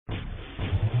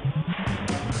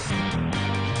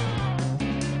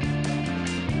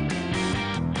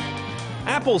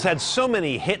Apple's had so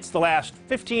many hits the last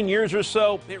 15 years or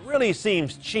so, it really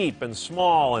seems cheap and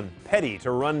small and petty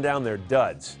to run down their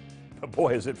duds. But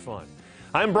boy, is it fun.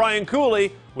 I'm Brian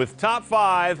Cooley with Top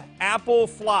 5 Apple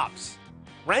Flops.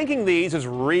 Ranking these is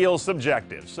real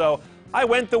subjective, so I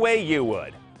went the way you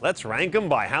would. Let's rank them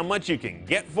by how much you can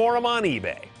get for them on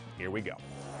eBay. Here we go.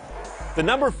 The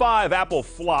number 5 Apple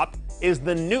flop is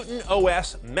the Newton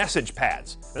OS message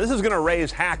pads. Now, this is going to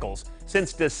raise hackles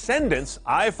since descendants,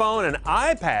 iPhone and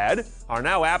iPad, are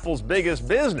now Apple's biggest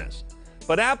business.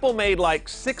 But Apple made like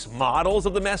 6 models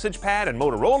of the message pad, and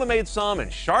Motorola made some,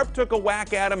 and Sharp took a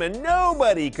whack at them, and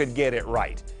nobody could get it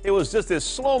right. It was just this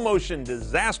slow-motion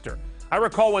disaster. I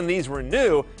recall when these were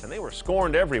new, and they were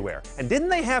scorned everywhere. And didn't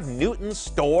they have Newton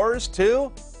stores,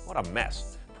 too? What a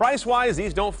mess. Price-wise,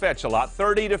 these don't fetch a lot,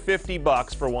 $30 to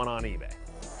 $50 for one on eBay.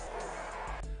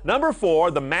 Number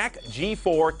 4, the Mac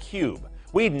G4 Cube.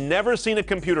 We'd never seen a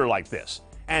computer like this,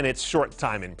 and its short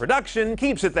time in production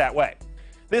keeps it that way.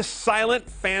 This silent,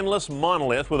 fanless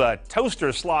monolith with a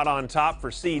toaster slot on top for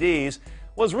CDs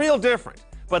was real different.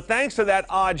 But thanks to that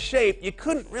odd shape, you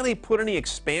couldn't really put any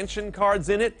expansion cards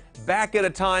in it back at a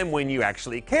time when you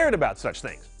actually cared about such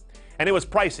things. And it was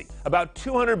pricey, about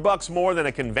 $200 more than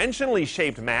a conventionally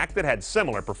shaped Mac that had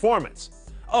similar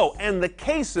performance. Oh, and the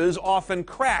cases often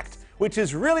cracked, which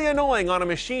is really annoying on a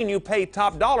machine you pay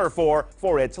top dollar for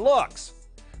its looks.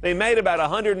 They made about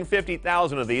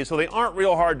 150,000 of these, so they aren't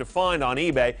real hard to find on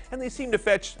eBay, and they seem to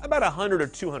fetch about $100 or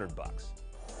 $200.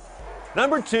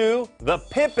 Number 2, the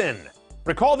Pippin.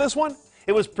 Recall this one?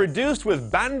 It was produced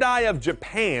with Bandai of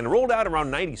Japan, rolled out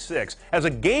around '96 as a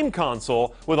game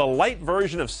console with a light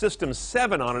version of System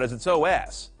 7 on it as its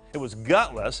OS. It was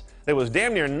gutless, there was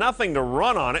damn near nothing to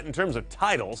run on it in terms of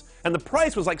titles, and the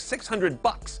price was like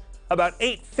 $600, about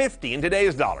 $850 in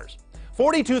today's dollars.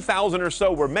 42,000 or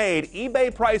so were made.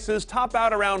 eBay prices top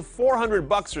out around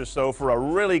 $400 or so for a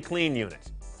really clean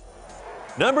unit.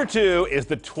 Number 2 is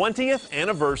the 20th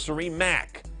anniversary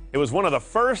Mac. It was one of the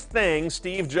first things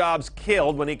Steve Jobs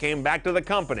killed when he came back to the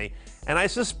company, and I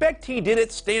suspect he did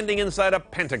it standing inside a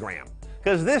pentagram,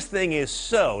 because this thing is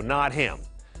so not him.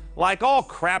 Like all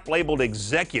crap labeled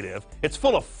executive, it's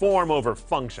full of form over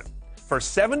function. For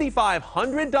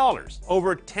 $7,500,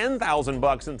 over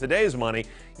 $10,000 in today's money,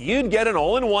 you'd get an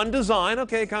all-in-one design,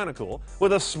 okay, kind of cool,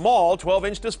 with a small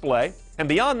 12-inch display, and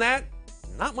beyond that,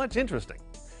 not much interesting.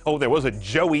 Oh, there was a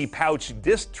Joey pouch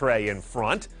disc tray in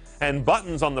front, and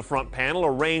buttons on the front panel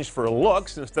arranged for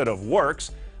looks instead of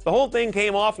works. The whole thing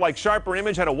came off like Sharper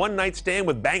Image had a one-night stand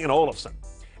with Bang & Olufsen.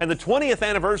 And the 20th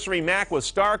anniversary Mac was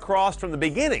star-crossed from the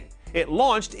beginning. It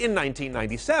launched in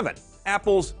 1997.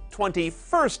 Apple's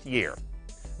 21st year.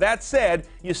 That said,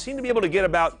 you seem to be able to get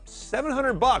about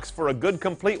 $700 for a good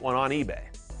complete one on eBay.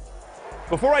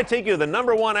 Before I take you to the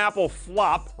number 1 Apple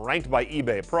flop, ranked by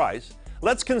eBay price,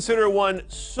 let's consider one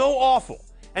so awful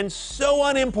and so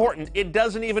unimportant it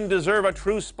doesn't even deserve a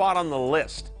true spot on the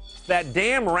list. That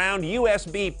damn round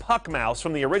USB puck mouse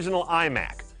from the original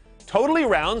iMac. Totally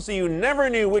round so you never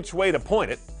knew which way to point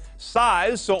it,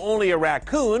 size so only a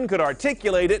raccoon could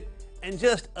articulate it, and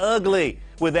just ugly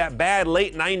with that bad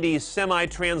late 90s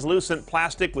semi-translucent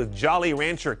plastic with Jolly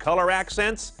Rancher color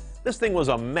accents. This thing was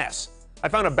a mess. I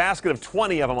found a basket of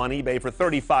 20 of them on eBay for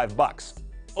 $35.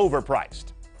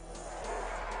 Overpriced.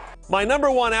 My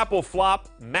number 1 Apple flop,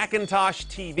 Macintosh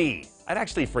TV. I'd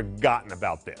actually forgotten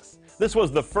about this. This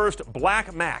was the first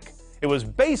black Mac. It was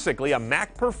basically a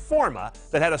Mac Performa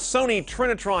that had a Sony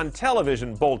Trinitron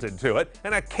television bolted to it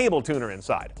and a cable tuner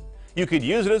inside. You could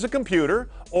use it as a computer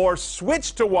or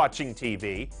switch to watching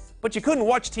TV, but you couldn't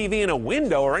watch TV in a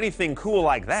window or anything cool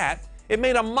like that. It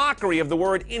made a mockery of the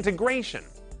word integration.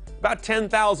 About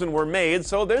 10,000 were made,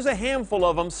 so there's a handful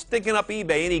of them sticking up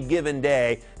eBay any given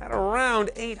day at around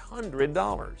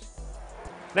 $800.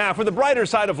 Now, for the brighter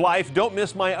side of life, don't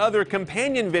miss my other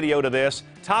companion video to this,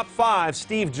 Top 5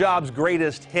 Steve Jobs'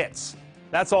 Greatest Hits.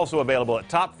 That's also available at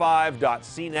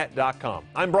top5.cnet.com.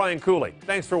 I'm Brian Cooley.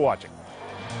 Thanks for watching.